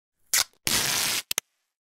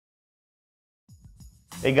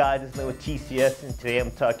Hey guys, it's Lynn with TCS, and today I'm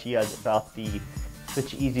going to talk to you guys about the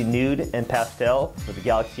Switcheasy Nude and Pastel for the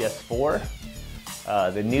Galaxy S4.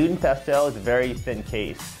 The Nude and Pastel is a very thin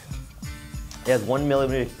case. It has 1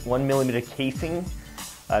 millimeter casing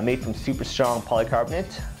made from super strong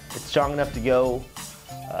polycarbonate. It's strong enough to go,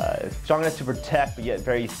 strong enough to protect, but yet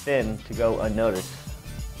very thin to go unnoticed.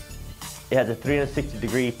 It has a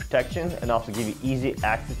 360-degree protection and also give you easy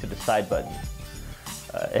access to the side button.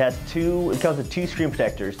 It comes with 2 screen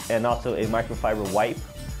protectors and also a microfiber wipe.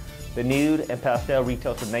 The Nude and Pastel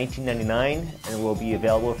retails for $19.99 and will be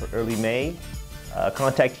available for early May.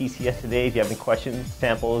 Contact TCS today if you have any questions,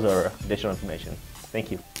 samples, or additional information.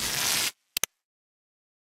 Thank you.